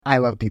I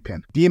love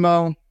DEPIN.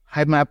 DIMO,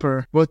 Hive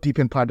Mapper, both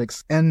DEPIN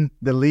products in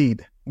the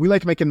lead. We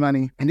like making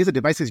money, and these are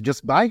devices you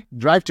just buy,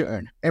 drive to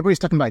earn. Everybody's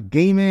talking about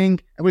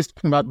gaming. Everybody's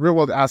talking about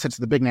real-world assets,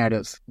 the big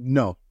narratives.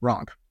 No,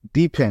 wrong.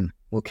 DEPIN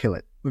will kill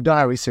it. We've done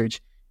our research.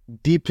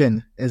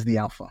 DEPIN is the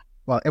alpha.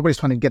 While everybody's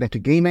trying to get into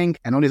gaming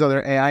and all these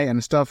other AI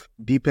and stuff,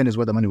 DEPIN is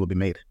where the money will be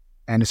made.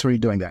 And it's already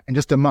doing that. In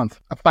just a month,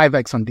 a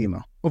 5x on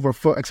DIMO, over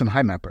 4x on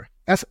Hive Mapper.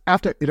 That's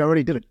after it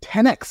already did a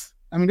 10x.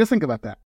 I mean, just think about that.